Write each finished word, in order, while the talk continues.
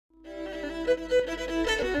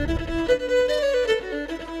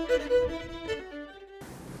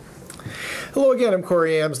Hello again, I'm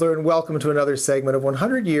Corey Amsler, and welcome to another segment of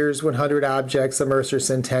 100 Years, 100 Objects, a Mercer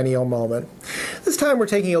Centennial Moment. This time we're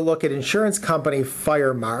taking a look at insurance company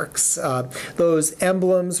Firemarks, those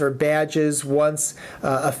emblems or badges once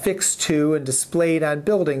affixed to and displayed on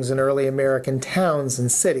buildings in early American towns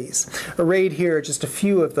and cities. Arrayed here are just a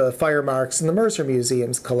few of the firemarks in the Mercer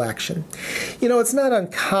Museum's collection. You know, it's not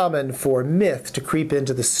uncommon for myth to creep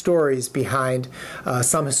into the stories behind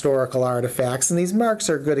some historical artifacts, and these marks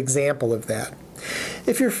are a good example of that.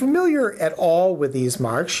 If you're familiar at all with these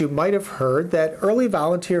marks, you might have heard that early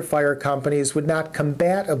volunteer fire companies would not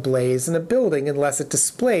combat a blaze in a building unless it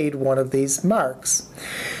displayed one of these marks.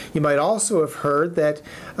 You might also have heard that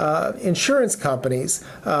insurance companies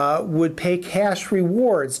would pay cash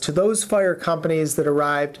rewards to those fire companies that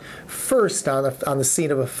arrived first on the scene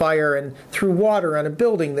of a fire and threw water on a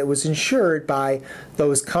building that was insured by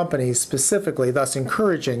those companies specifically, thus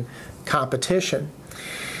encouraging competition.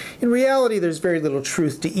 In reality, there's very little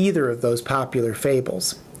truth to either of those popular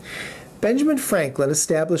fables. Benjamin Franklin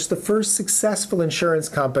established the first successful insurance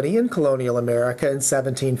company in colonial America in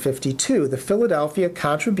 1752, the Philadelphia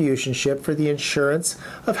Contribution Ship for the insurance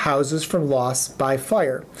of houses from loss by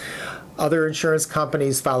fire. Other insurance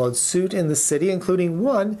companies followed suit in the city, including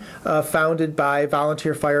one founded by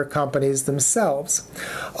volunteer fire companies themselves.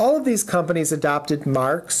 All of these companies adopted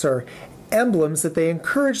marks or emblems that they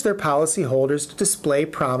encourage their policyholders to display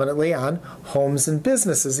prominently on homes and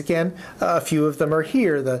businesses. Again, a few of them are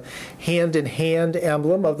here. The hand-in-hand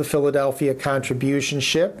emblem of the Philadelphia Contribution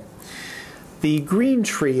Ship, the green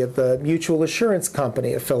tree of the Mutual Assurance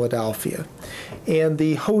Company of Philadelphia, and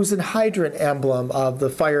the hose and hydrant emblem of the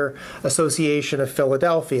Fire Association of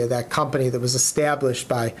Philadelphia, that company that was established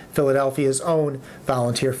by Philadelphia's own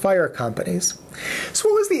volunteer fire companies. So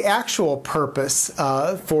what was the actual purpose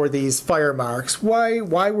for these fire marks? Why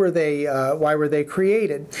were they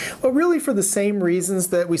created? Well, really for the same reasons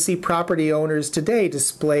that we see property owners today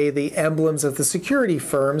display the emblems of the security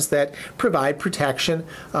firms that provide protection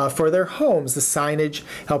for their homes. The signage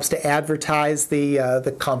helps to advertise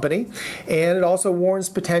the company, and it also warns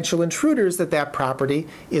potential intruders that that property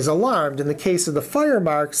is alarmed. In the case of the fire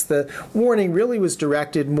marks, the warning really was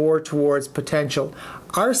directed more towards potential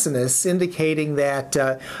arsonists, indicating that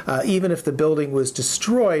even if the building was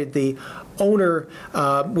destroyed, the owner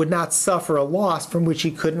would not suffer a loss from which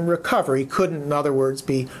he couldn't recover. He couldn't, in other words,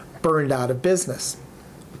 be burned out of business.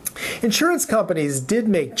 Insurance companies did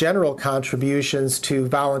make general contributions to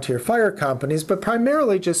volunteer fire companies, but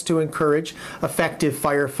primarily just to encourage effective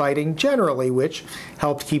firefighting generally, which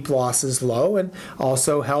helped keep losses low and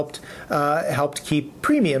also helped keep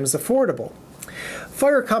premiums affordable.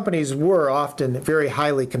 Fire companies were often very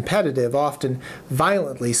highly competitive, often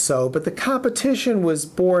violently so, but the competition was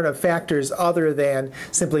born of factors other than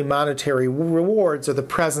simply monetary rewards or the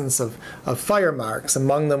presence of fire marks.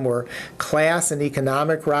 Among them were class and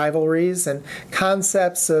economic rivalries and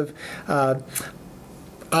concepts of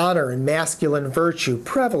honor and masculine virtue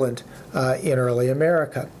prevalent in early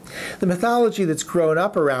America. The mythology that's grown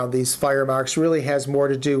up around these fire marks really has more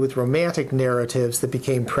to do with romantic narratives that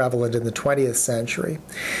became prevalent in the 20th century.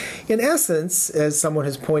 In essence, as someone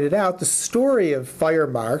has pointed out, the story of fire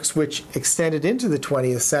marks, which extended into the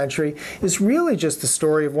 20th century, is really just the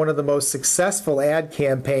story of one of the most successful ad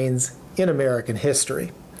campaigns in American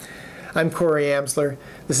history. I'm Corey Amsler.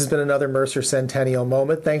 This has been another Mercer Centennial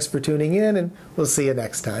Moment. Thanks for tuning in, and we'll see you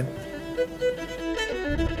next time.